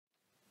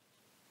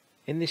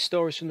In this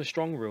Stories from the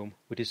Strong Room,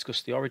 we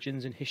discuss the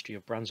origins and history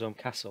of Bransholme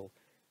Castle,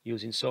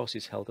 using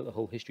sources held at the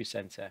Hull History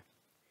Centre.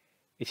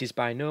 It is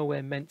by no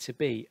way meant to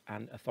be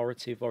an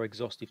authoritative or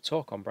exhaustive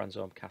talk on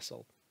Bransholme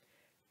Castle.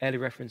 Early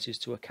references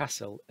to a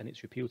castle and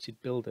its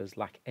reputed builders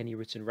lack any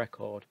written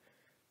record,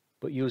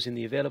 but using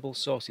the available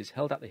sources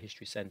held at the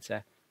History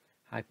Centre,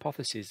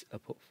 hypotheses are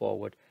put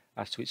forward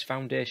as to its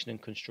foundation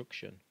and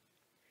construction.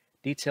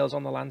 Details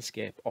on the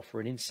landscape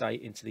offer an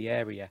insight into the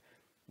area,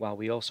 while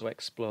we also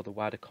explore the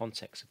wider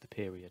context of the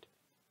period.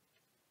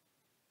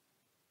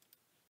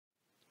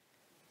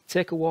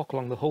 Take a walk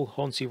along the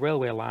Hull-Hornsey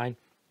railway line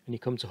and you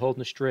come to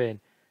Holderness Drain,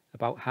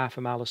 about half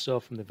a mile or so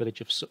from the village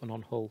of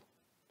Sutton-on-Hull.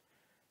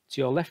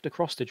 To your left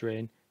across the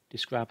drain,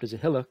 described as a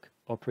hillock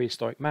or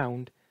prehistoric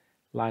mound,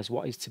 lies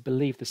what is to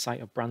believe the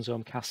site of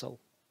Bransholme Castle.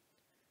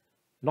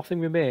 Nothing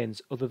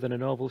remains other than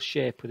an oval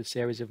shape with a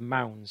series of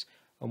mounds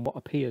and what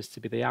appears to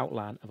be the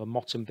outline of a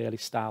Motte and Bailey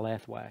style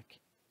earthwork.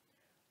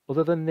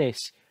 Other than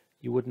this,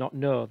 you would not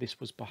know this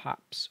was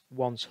perhaps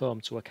once home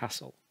to a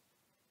castle.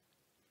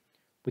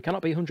 We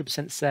cannot be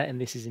 100% certain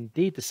this is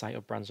indeed the site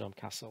of Bransholme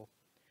Castle.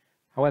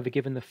 However,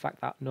 given the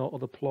fact that no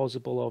other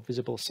plausible or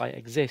visible site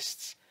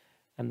exists,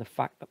 and the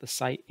fact that the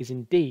site is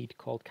indeed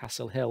called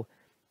Castle Hill,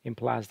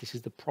 implies this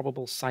is the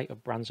probable site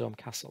of Bransholme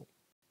Castle.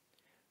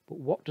 But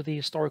what do the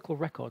historical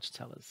records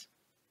tell us?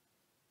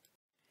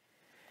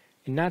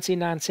 In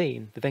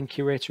 1919, the then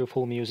curator of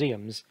Hull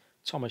Museums,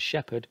 Thomas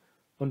Shepherd,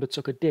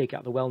 undertook a dig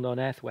at the well-known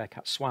earthwork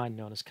at Swine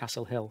known as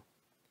Castle Hill.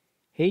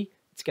 He,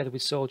 together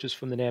with soldiers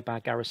from the nearby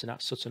garrison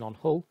at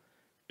Sutton-on-Hull,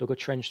 dug a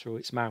trench through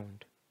its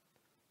mound.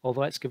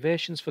 Although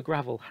excavations for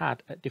gravel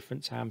had at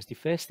different times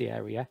defaced the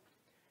area,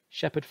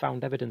 Shepherd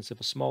found evidence of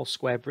a small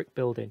square brick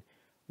building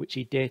which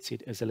he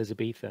dated as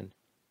Elizabethan,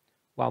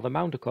 while the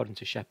mound, according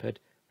to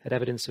Shepherd, had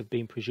evidence of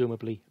being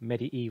presumably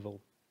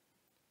medieval.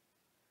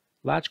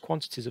 Large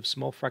quantities of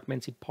small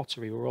fragmented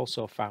pottery were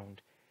also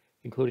found,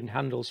 including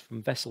handles from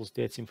vessels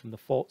dating from the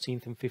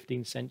 14th and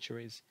 15th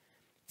centuries,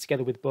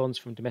 together with bones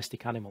from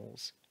domestic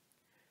animals.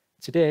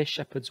 Today,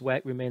 Shepherd's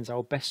work remains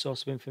our best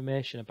source of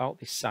information about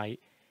this site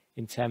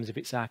in terms of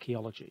its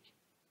archaeology.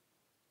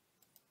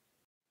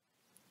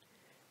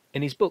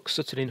 In his book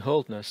Sutton in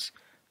Holderness,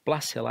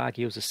 Bransholme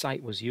argues the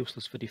site was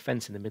useless for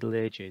defence in the Middle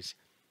Ages,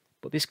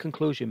 but this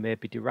conclusion may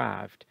be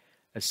derived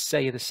as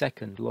Sayer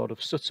II, Lord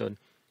of Sutton,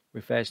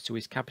 refers to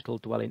his capital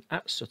dwelling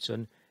at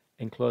Sutton,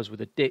 enclosed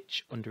with a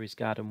ditch under his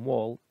garden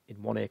wall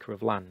in 1 acre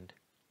of land.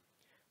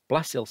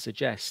 Bransholme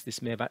suggests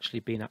this may have actually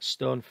been at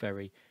Stone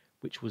Ferry,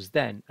 which was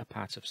then a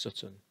part of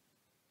Sutton.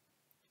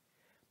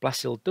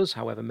 Bransholme does,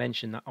 however,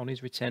 mention that on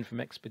his return from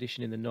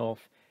expedition in the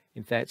north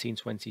in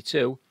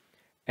 1322,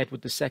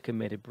 Edward II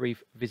made a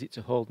brief visit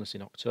to Holderness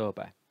in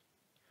October.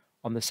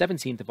 On the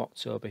 17th of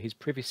October, his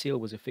Privy Seal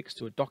was affixed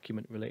to a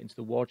document relating to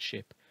the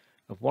wardship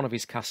of one of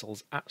his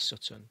castles at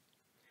Sutton.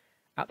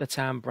 At the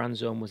time,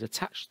 Bransholme was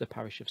attached to the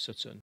parish of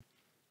Sutton.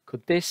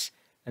 Could this,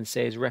 and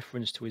Sayer's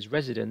reference to his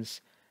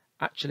residence,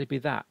 actually be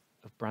that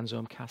of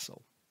Bransholme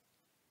Castle?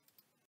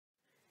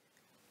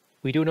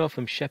 We do know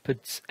from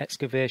Shepherd's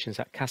excavations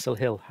that Castle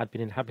Hill had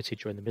been inhabited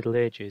during the Middle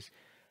Ages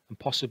and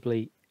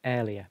possibly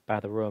earlier by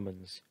the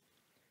Romans.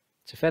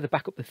 To further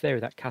back up the theory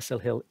that Castle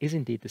Hill is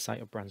indeed the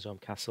site of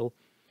Bransholme Castle,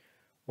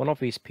 one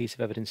obvious piece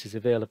of evidence is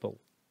available: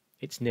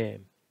 its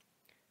name.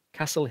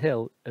 Castle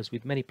Hill, as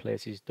with many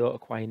places, don't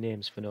acquire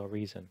names for no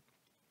reason.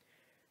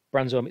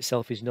 Bransholme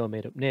itself is no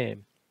made-up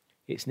name.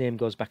 Its name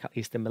goes back at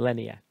least a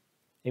millennia.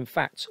 In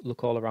fact,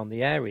 look all around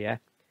the area,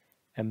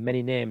 and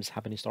many names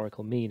have an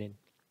historical meaning.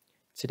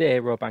 Today,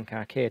 Roebank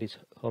Arcade is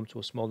home to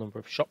a small number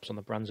of shops on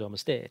the Bransholme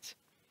estate.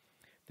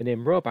 The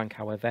name Roebank,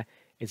 however,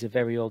 is a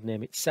very old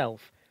name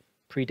itself,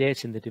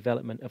 predating the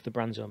development of the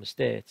Bransholme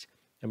estate,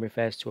 and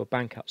refers to a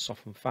bank at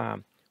Soffham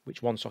Farm,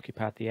 which once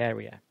occupied the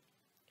area.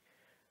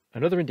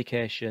 Another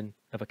indication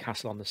of a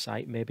castle on the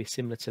site may be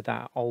similar to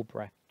that at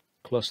Albury,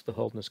 close to the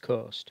Holderness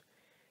coast.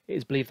 It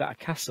is believed that a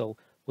castle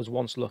was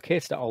once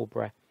located at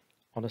Albury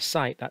on a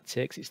site that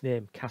takes its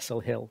name,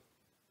 Castle Hill.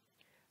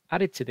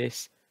 Added to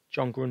this,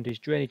 John Grundy's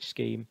drainage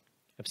scheme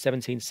of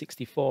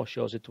 1764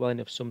 shows a dwelling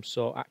of some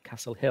sort at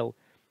Castle Hill,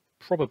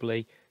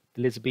 probably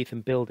the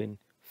Elizabethan building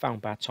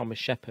found by Thomas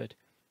Shepherd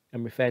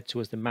and referred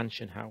to as the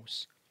Mansion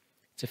House.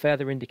 To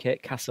further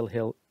indicate Castle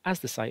Hill as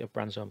the site of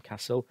Bransholme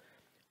Castle,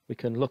 we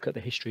can look at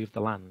the history of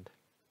the land.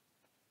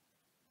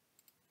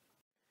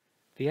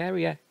 The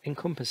area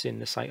encompassing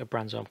the site of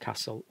Bransholme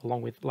Castle,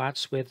 along with large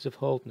swathes of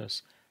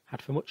Holderness,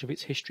 had for much of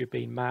its history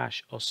been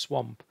marsh or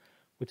swamp,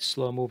 with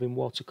slow-moving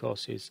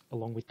watercourses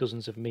along with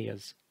dozens of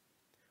meres.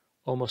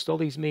 Almost all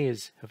these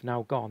meres have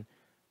now gone.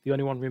 The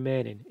only one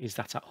remaining is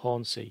that at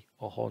Hornsey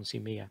or Hornsey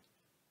Mere.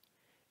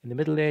 In the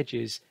Middle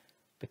Ages,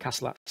 the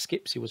castle at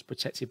Skipsey was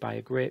protected by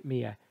a great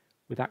mere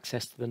with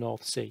access to the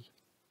North Sea.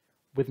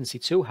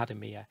 Withensey too had a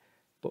mere,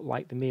 but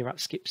like the mere at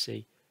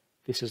Skipsey,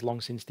 this has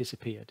long since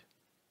disappeared.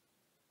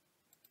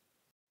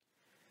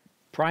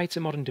 Prior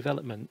to modern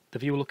development, the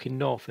view looking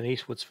north and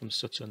eastwards from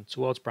Sutton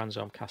towards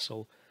Bransholme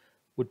Castle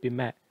would be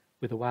met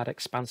with a wide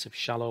expanse of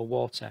shallow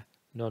water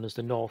known as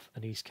the North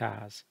and East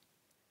Cars.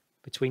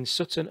 Between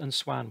Sutton and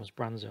Swan was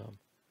Bransholme,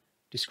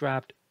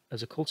 described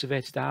as a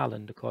cultivated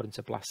island according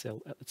to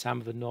Blasil at the time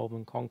of the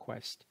Norman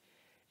conquest.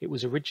 It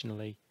was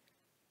originally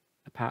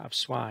a part of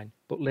Swine,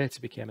 but later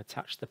became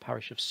attached to the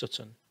parish of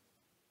Sutton.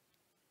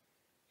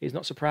 It is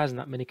not surprising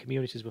that many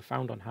communities were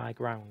found on high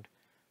ground.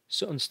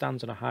 Sutton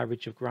stands on a high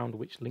ridge of ground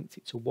which linked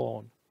it to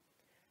Warne.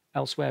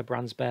 Elsewhere,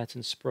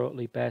 Bransburton,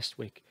 Sprotely,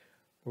 Berstwick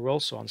were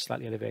also on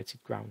slightly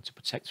elevated ground to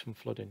protect from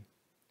flooding.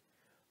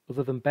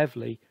 Other than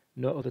Beverley,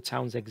 no other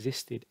towns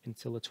existed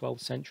until the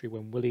 12th century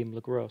when William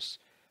le Gros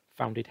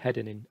founded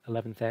Hedon in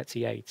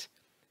 1138,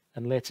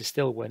 and later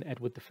still when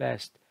Edward I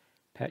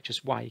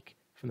purchased Wyke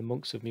from the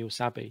monks of Mewes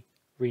Abbey,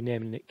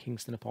 renaming it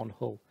Kingston upon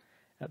Hull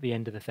at the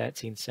end of the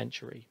 13th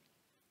century.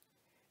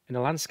 In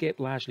a landscape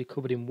largely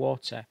covered in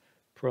water,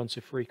 prone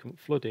to frequent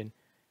flooding,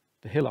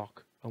 the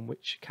hillock on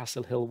which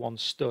Castle Hill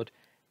once stood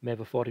may have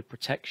afforded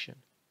protection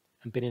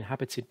and been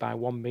inhabited by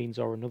one means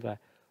or another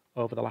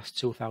over the last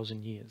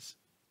 2,000 years.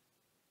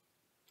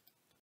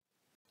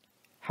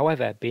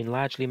 However, being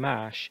largely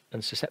marsh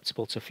and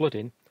susceptible to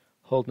flooding,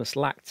 Holderness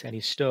lacked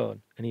any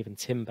stone and even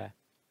timber.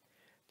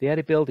 The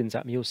early buildings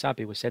at Mewes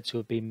Abbey were said to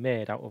have been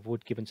made out of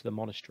wood given to the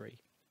monastery.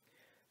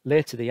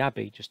 Later, the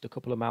abbey, just a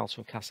couple of miles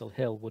from Castle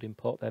Hill, would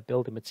import their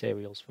building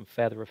materials from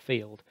further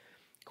afield,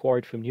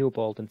 quarried from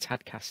Newbold and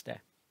Tadcaster.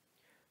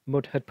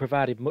 Mud had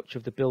provided much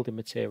of the building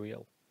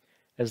material.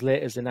 As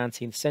late as the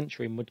 19th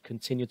century, mud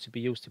continued to be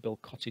used to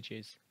build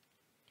cottages.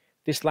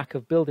 This lack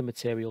of building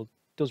material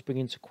does bring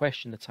into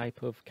question the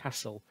type of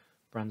castle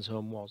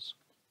Bransholme was.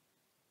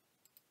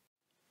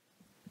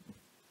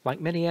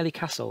 Like many early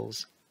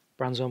castles,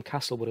 Bransholme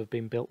Castle would have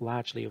been built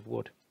largely of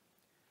wood.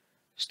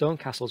 Stone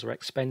castles were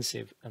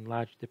expensive and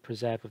largely the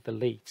preserve of the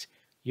elite,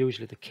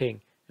 usually the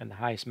king and the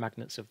highest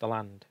magnates of the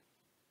land.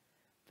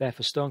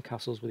 Therefore, stone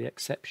castles were the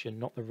exception,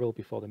 not the rule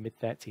before the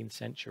mid-13th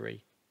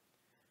century.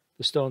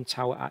 The stone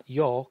tower at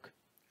York,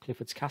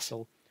 Clifford's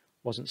Castle,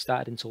 wasn't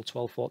started until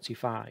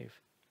 1245.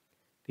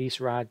 The East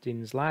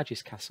Riding's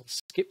largest castle,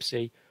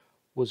 Skipsea,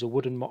 was a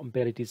wooden Motte and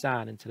Bailey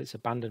design until its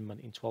abandonment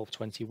in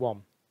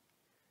 1221.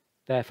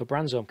 Therefore,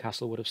 Bransholme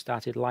Castle would have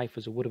started life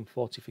as a wooden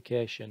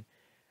fortification,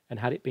 and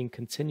had it been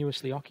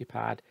continuously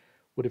occupied,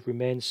 would have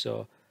remained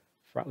so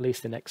for at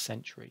least the next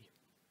century.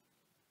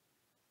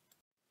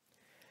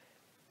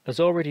 As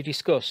already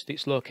discussed,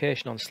 its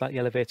location on slightly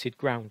elevated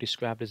ground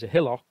described as a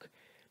hillock,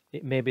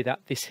 it may be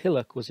that this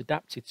hillock was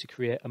adapted to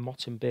create a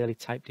Motte and Bailey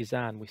type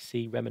design we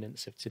see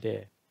remnants of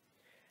today.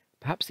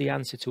 Perhaps the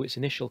answer to its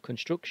initial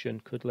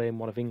construction could lay in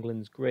one of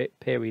England's great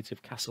periods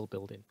of castle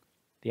building,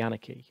 the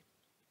Anarchy.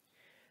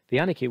 The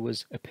Anarchy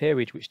was a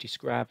period which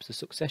describes the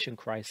succession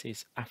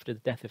crisis after the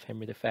death of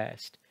Henry I.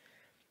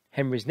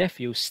 Henry's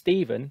nephew,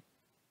 Stephen,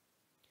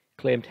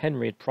 claimed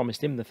Henry had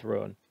promised him the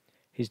throne.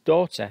 His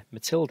daughter,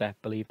 Matilda,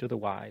 believed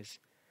otherwise.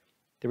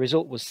 The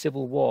result was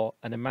civil war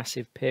and a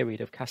massive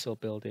period of castle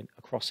building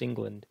across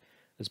England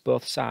as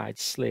both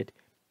sides slid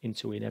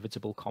into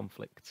inevitable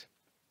conflict.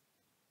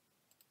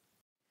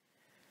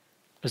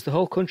 As the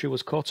whole country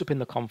was caught up in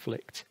the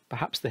conflict,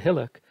 perhaps the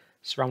hillock,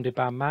 surrounded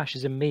by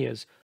marshes and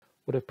meres,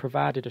 would have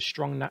provided a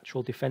strong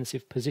natural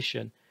defensive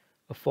position,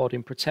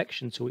 affording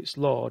protection to its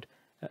lord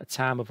at a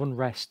time of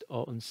unrest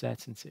or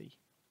uncertainty.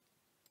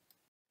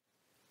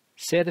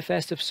 Say the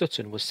First of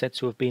Sutton was said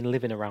to have been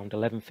living around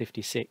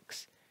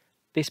 1156.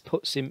 This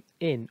puts him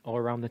in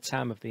or around the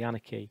time of the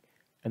Anarchy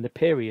and the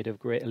period of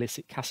great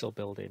illicit castle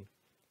building.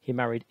 He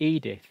married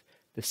Edith,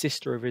 the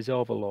sister of his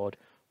overlord,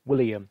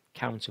 William,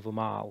 Count of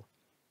Aumale,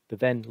 the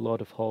then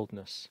Lord of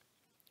Holderness.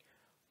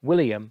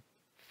 William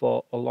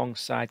fought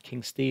alongside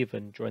King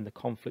Stephen during the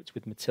conflict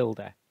with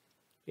Matilda.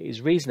 It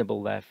is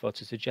reasonable, therefore,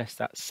 to suggest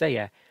that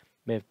Sayer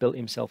may have built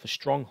himself a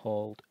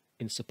stronghold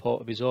in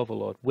support of his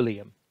overlord,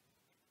 William.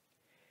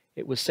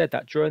 It was said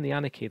that during the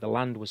Anarchy the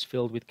land was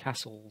filled with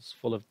castles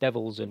full of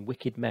devils and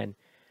wicked men,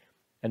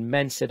 and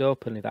men said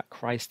openly that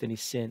Christ and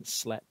his saints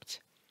slept.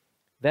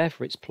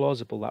 Therefore it's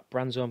plausible that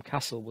Bransholme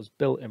Castle was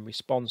built in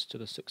response to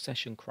the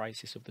succession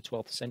crisis of the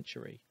 12th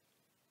century.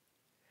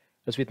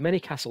 As with many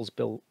castles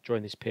built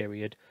during this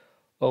period,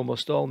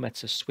 almost all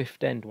met a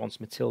swift end once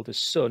Matilda's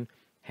son,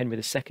 Henry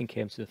II,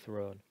 came to the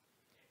throne.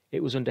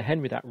 It was under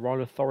Henry that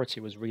royal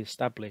authority was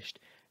re-established,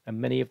 and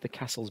many of the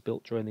castles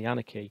built during the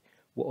Anarchy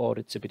were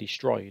ordered to be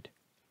destroyed.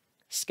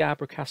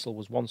 Scarborough Castle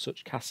was one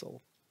such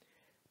castle.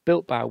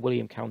 Built by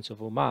William Count of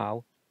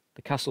Aumale,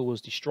 the castle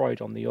was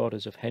destroyed on the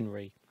orders of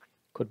Henry.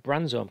 Could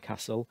Bransholme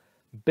Castle,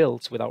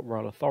 built without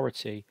royal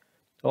authority,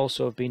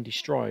 also have been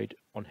destroyed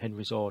on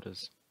Henry's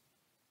orders?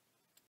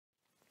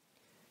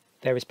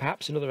 There is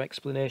perhaps another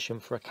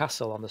explanation for a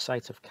castle on the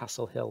site of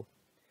Castle Hill.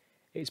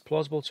 It is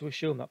plausible to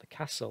assume that the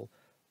castle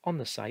on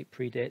the site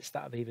predates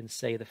that of even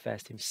Sayer I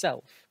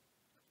himself.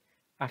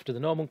 After the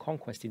Norman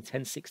conquest in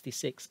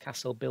 1066,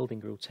 castle building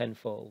grew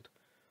tenfold.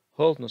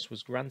 Holderness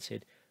was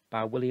granted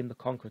by William the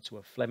Conqueror to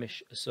a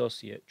Flemish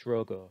associate,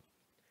 Drogo.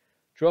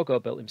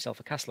 Drogo built himself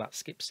a castle at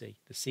Skipsea,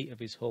 the seat of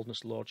his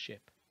Holderness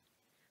lordship.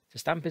 To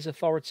stamp his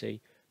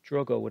authority,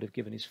 Drogo would have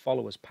given his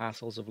followers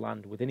parcels of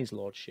land within his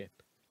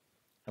lordship.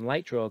 And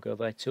like Drogo,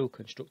 they too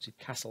constructed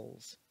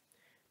castles.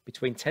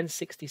 Between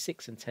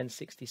 1066 and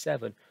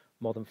 1067,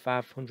 more than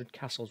 500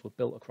 castles were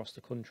built across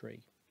the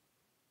country.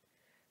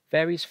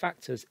 Various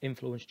factors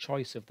influenced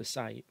choice of the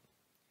site.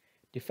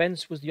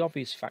 Defence was the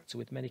obvious factor,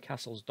 with many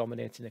castles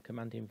dominating a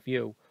commanding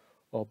view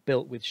or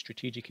built with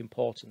strategic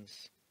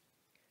importance.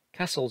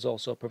 Castles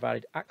also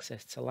provided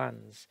access to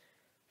lands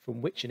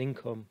from which an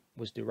income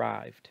was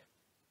derived.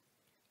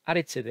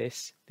 Added to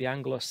this, the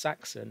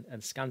Anglo-Saxon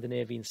and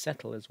Scandinavian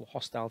settlers were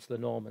hostile to the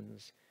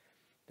Normans.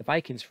 The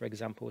Vikings, for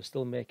example, were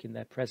still making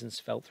their presence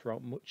felt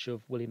throughout much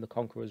of William the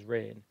Conqueror's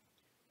reign.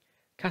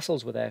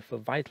 Castles were therefore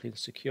vital in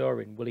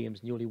securing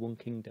William's newly won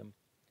kingdom.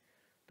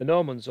 The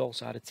Normans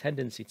also had a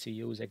tendency to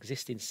use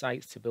existing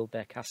sites to build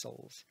their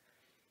castles.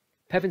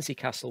 Pevensey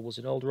Castle was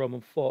an old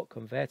Roman fort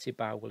converted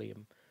by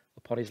William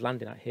upon his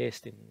landing at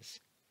Hastings.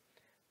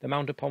 The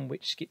mound upon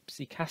which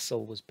Skipsey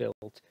Castle was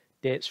built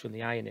dates from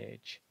the Iron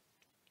Age.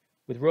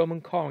 With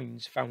Roman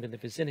coins found in the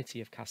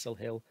vicinity of Castle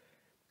Hill,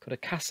 could a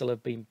castle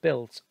have been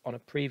built on a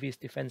previous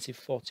defensive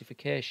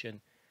fortification,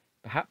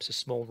 perhaps a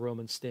small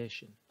Roman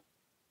station?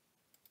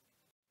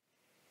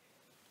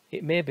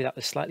 It may be that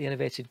the slightly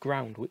elevated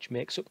ground which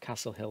makes up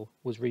Castle Hill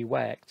was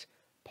reworked,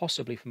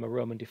 possibly from a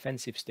Roman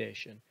defensive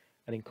station,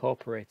 and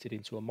incorporated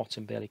into a Motte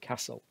and Bailey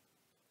castle.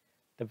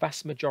 The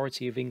vast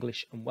majority of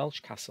English and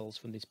Welsh castles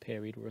from this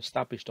period were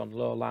established on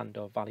low land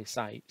or valley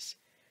sites.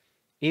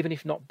 Even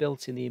if not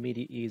built in the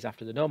immediate years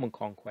after the Norman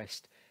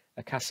conquest,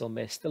 a castle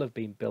may still have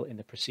been built in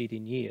the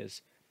preceding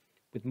years,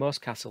 with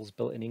most castles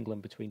built in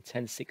England between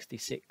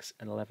 1066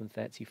 and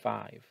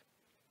 1135.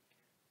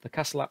 The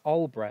castle at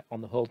Albury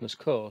on the Holderness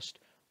coast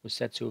was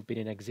said to have been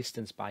in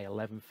existence by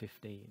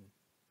 1115.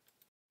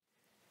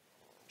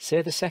 Say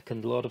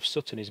II, Lord of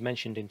Sutton, is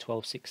mentioned in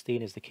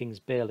 1216 as the King's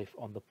bailiff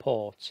on the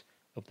port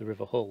of the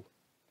River Hull.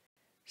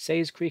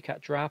 Sayers Creek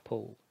at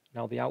Drarpool,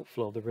 now the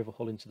outflow of the River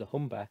Hull into the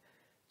Humber,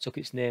 took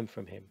its name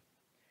from him.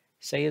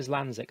 Sayers'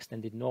 lands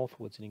extended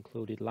northwards and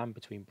included land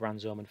between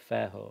Bransholme and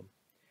Fairholme.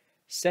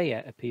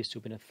 Sayer appears to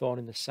have been a thorn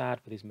in the side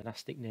with his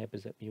monastic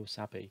neighbours at Mewse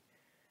Abbey.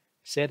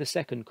 Sayer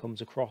II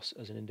comes across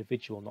as an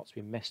individual not to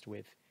be messed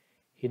with.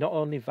 He not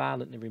only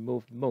violently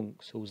removed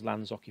monks whose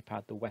lands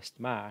occupied the West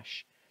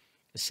Marsh,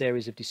 a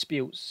series of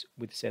disputes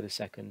with Sayer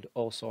II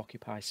also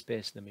occupy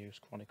space in the Mewse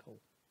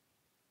Chronicle.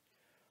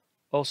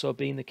 Also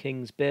being the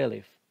King's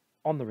bailiff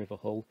on the River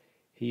Hull,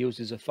 he used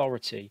his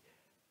authority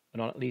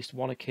and on at least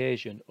one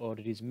occasion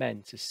ordered his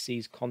men to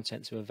seize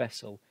contents of a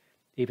vessel,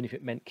 even if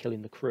it meant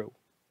killing the crew.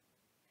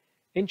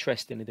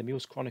 Interestingly, the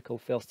Mewse Chronicle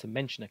fails to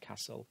mention a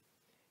castle.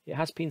 It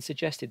has been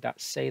suggested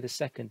that Sayer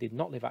II did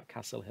not live at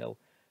Castle Hill,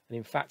 and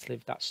in fact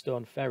lived at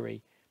Stone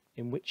Ferry,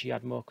 in which he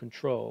had more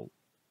control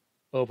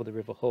over the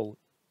River Hull,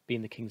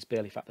 being the King's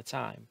bailiff at the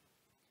time.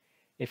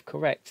 If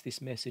correct,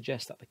 this may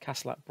suggest that the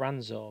castle at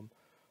Bransholme,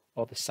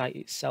 or the site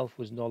itself,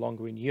 was no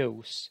longer in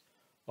use,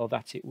 or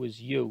that it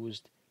was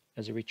used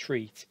as a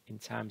retreat in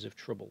times of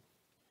trouble.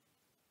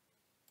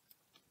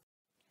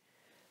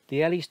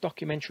 The earliest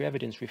documentary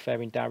evidence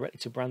referring directly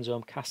to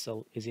Bransholme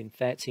Castle is in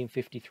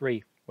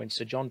 1353, when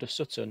Sir John de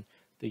Sutton,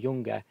 the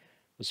Younger,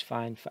 was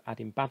fined for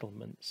adding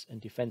battlements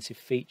and defensive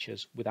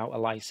features without a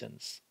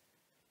licence.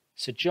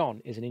 Sir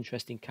John is an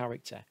interesting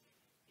character.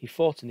 He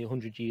fought in the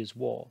 100 Years'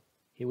 War.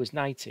 He was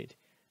knighted,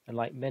 and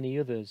like many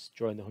others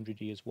during the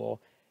 100 Years' War,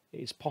 it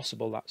is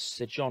possible that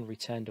Sir John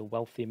returned a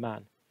wealthy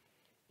man.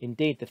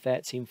 Indeed, the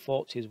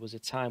 1340s was a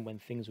time when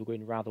things were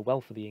going rather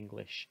well for the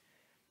English.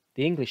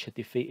 The English had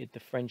defeated the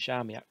French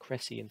army at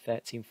Crécy in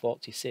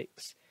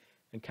 1346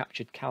 and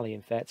captured Calais in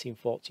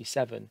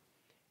 1347,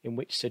 in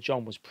which Sir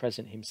John was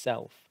present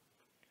himself.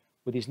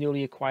 With his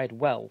newly acquired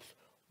wealth,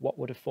 what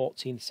would a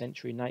 14th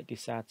century knight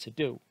decide to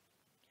do?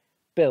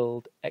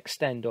 Build,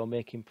 extend or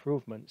make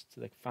improvements to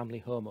the family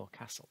home or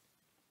castle.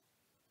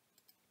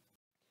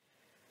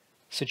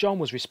 Sir John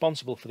was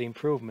responsible for the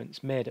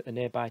improvements made at the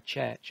nearby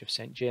church of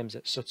St James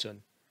at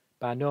Sutton,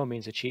 by no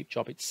means a cheap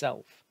job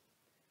itself.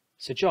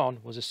 Sir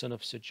John was a son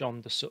of Sir John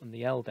de Sutton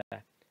the Elder,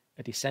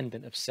 a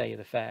descendant of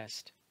Sayer I.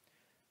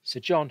 Sir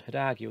John had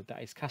argued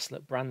that his castle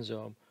at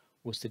Bransholme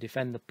was to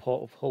defend the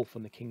port of Hull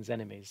from the King's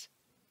enemies.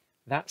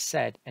 That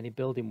said, any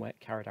building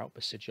work carried out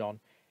by Sir John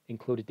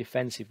included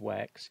defensive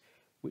works,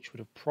 which would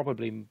have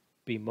probably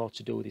been more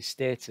to do with his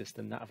status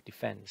than that of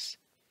defence.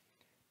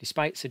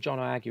 Despite Sir John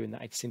arguing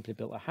that he'd simply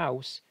built a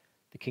house,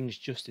 the King's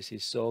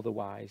justices saw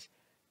otherwise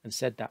and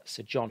said that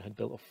Sir John had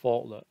built a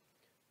fortlet,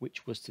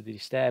 which was to the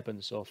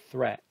disturbance or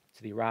threat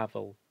to the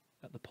arrival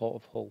at the port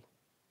of Hull.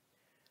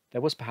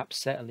 There was perhaps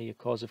certainly a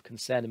cause of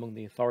concern among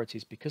the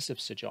authorities because of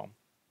Sir John.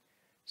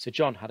 Sir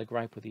John had a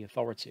gripe with the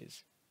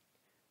authorities.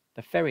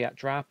 The ferry at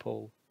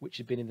Drarpool, which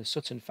had been in the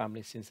Sutton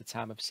family since the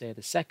time of Sayer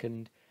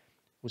II,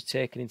 was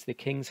taken into the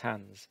King's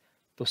hands,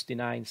 thus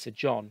denying Sir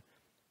John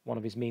one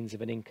of his means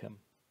of an income.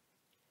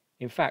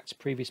 In fact,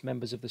 previous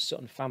members of the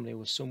Sutton family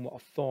were somewhat a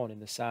thorn in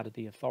the side of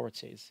the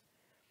authorities.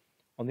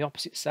 On the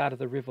opposite side of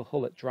the River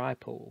Hull at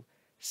Drarpool,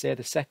 Sayer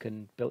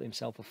II built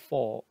himself a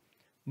fort,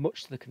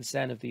 much to the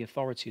concern of the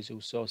authorities,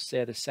 who saw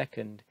Sayer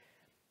II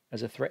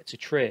as a threat to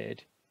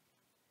trade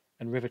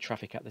and river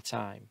traffic at the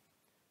time.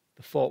 The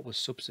The fort was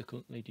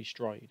subsequently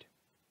destroyed.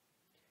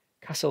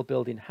 Castle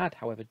building had,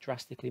 however,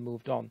 drastically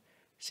moved on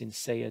since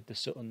Sayed the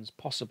Sutton's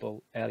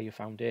possible earlier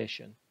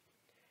foundation.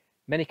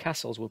 Many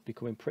castles were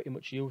becoming pretty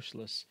much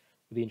useless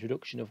with the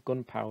introduction of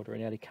gunpowder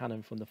and early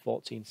cannon from the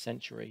 14th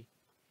century.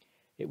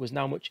 It was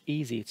now much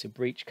easier to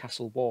breach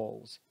castle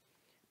walls.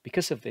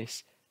 Because of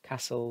this,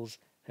 castles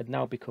had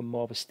now become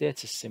more of a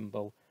status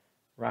symbol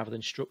rather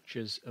than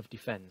structures of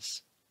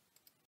defence.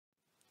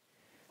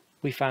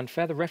 We find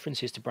further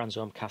references to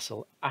Bransholme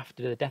Castle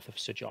after the death of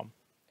Sir John.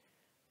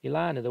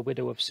 Elana, the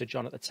widow of Sir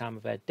John at the time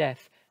of her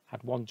death,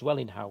 had one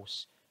dwelling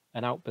house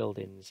and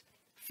outbuildings,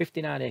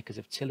 59 acres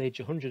of tillage,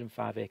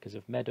 105 acres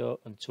of meadow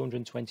and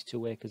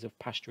 222 acres of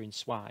pasturing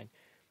swine,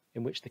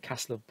 in which the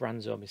castle of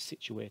Bransholme is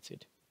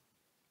situated.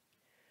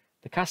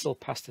 The castle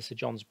passed to Sir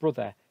John's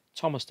brother,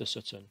 Thomas de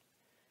Sutton.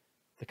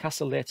 The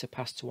castle later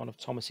passed to one of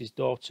Thomas's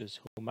daughters,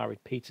 who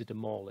married Peter de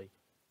Morley.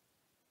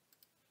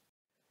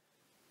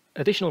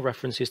 Additional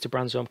references to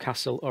Bransholme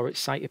Castle or its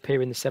site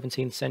appear in the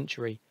 17th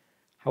century.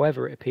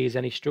 However, it appears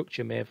any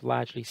structure may have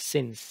largely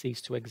since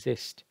ceased to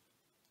exist.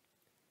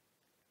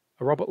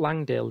 A Robert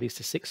Langdale leased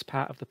a sixth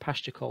part of the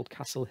pasture called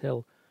Castle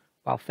Hill,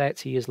 while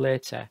 30 years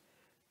later,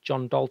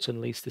 John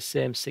Dalton leased the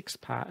same sixth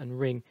part and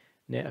ring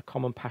near a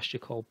common pasture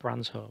called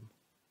Bransholme.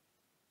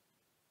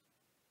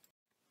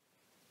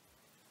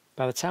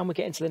 By the time we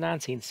get into the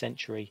 19th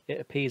century,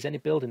 it appears any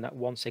building that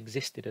once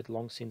existed had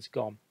long since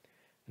gone.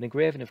 An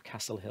engraving of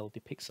Castle Hill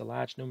depicts a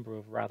large number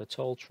of rather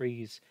tall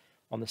trees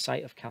on the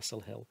site of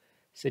Castle Hill,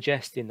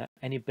 suggesting that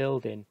any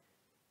building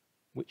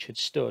which had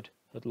stood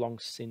had long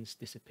since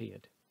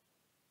disappeared.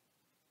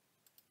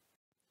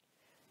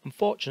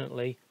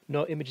 Unfortunately,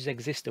 no images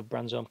exist of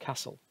Bransholme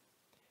Castle.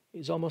 It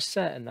is almost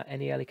certain that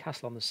any early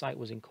castle on the site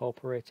was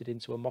incorporated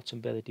into a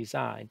Motte-and-Bailey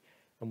design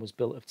and was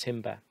built of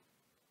timber.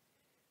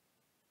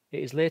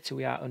 It is later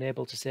we are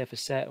unable to say for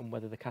certain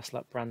whether the castle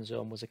at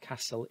Bransholme was a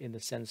castle in the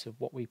sense of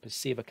what we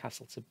perceive a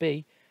castle to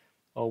be,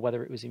 or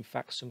whether it was in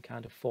fact some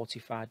kind of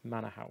fortified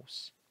manor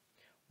house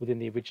within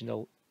the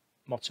original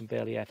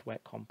Motte-and-Bailey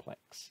earthwork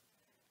complex.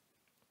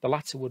 The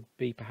latter would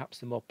be perhaps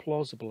the more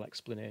plausible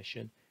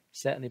explanation,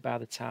 certainly by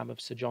the time of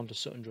Sir John de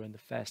Sutton during the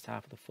first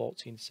half of the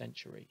 14th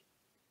century.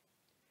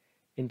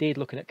 Indeed,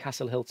 looking at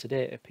Castle Hill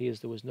today, it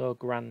appears there was no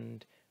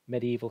grand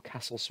medieval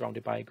castle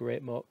surrounded by a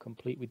great moat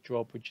complete with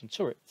drawbridge and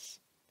turrets.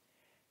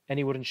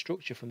 Any wooden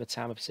structure from the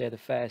time of Say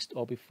I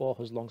or before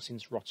has long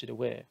since rotted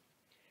away.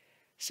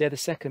 Say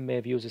II may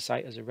have used the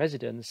site as a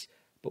residence,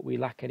 but we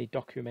lack any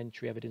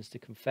documentary evidence to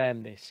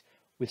confirm this,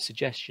 with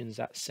suggestions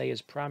that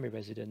Sayer's primary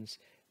residence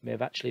may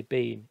have actually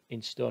been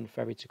in Stone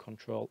Ferry to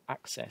control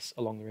access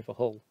along the River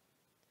Hull.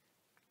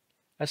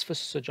 As for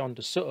Sir John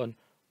de Sutton,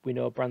 we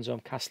know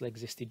Bransholme Castle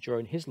existed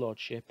during his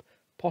lordship,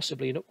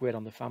 possibly an upgrade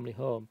on the family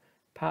home,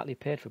 partly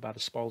paid for by the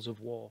spoils of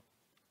war.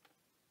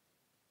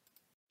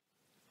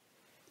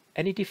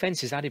 Any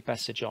defences added by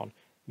Sir John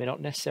may not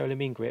necessarily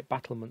mean great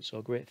battlements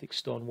or great thick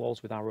stone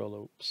walls with arrow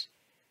loops.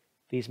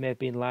 These may have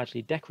been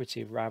largely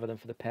decorative rather than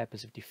for the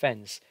purpose of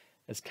defence,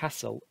 as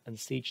castle and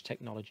siege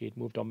technology had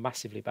moved on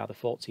massively by the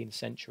 14th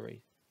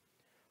century.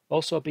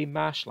 Also being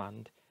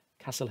marshland,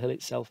 Castle Hill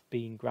itself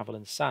being gravel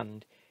and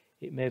sand,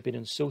 it may have been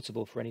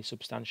unsuitable for any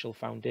substantial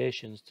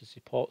foundations to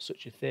support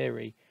such a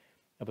theory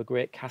of a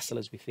great castle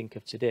as we think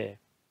of today.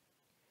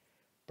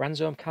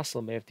 Bransholme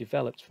Castle may have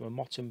developed from a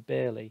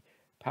Motte-and-Bailey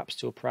perhaps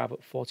to a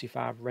private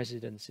 45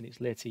 residence in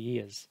its later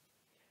years,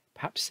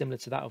 perhaps similar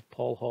to that of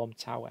Polholm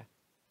Tower.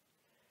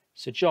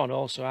 Sir John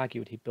also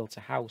argued he built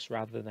a house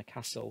rather than a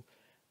castle,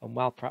 and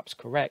while perhaps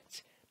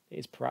correct, it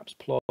is perhaps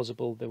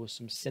plausible there was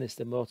some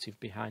sinister motive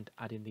behind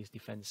adding these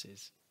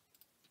defences.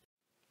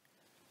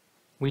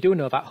 We do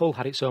know that Hull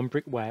had its own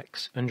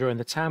brickworks, and during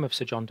the time of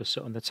Sir John de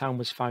Sutton the town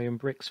was firing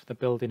bricks for the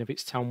building of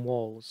its town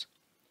walls.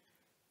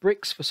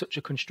 Bricks for such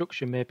a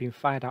construction may have been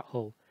fired at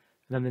Hull,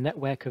 and then the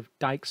network of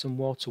dykes and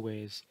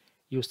waterways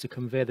used to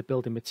convey the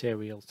building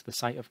materials to the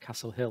site of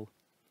Castle Hill.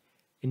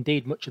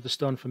 Indeed, much of the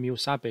stone from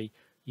Mews Abbey,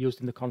 used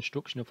in the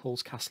construction of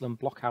Hull's castle and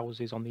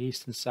blockhouses on the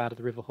eastern side of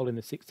the River Hull in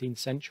the 16th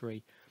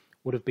century,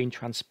 would have been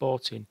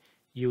transporting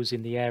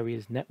using the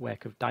area's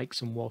network of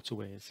dykes and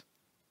waterways.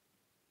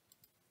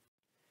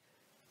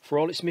 For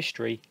all its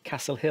mystery,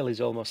 Castle Hill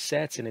is almost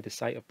certainly the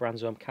site of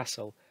Bransholme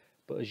Castle,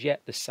 but as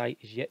yet the site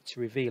is yet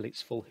to reveal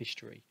its full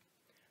history.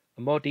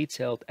 A more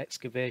detailed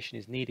excavation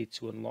is needed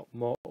to unlock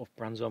more of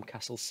Bransholme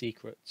Castle's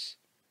secrets.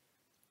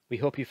 We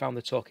hope you found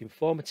the talk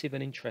informative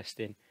and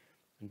interesting,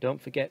 and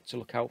don't forget to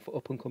look out for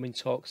up-and-coming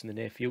talks in the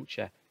near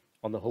future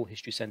on the Hull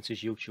History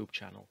Centre's YouTube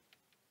channel.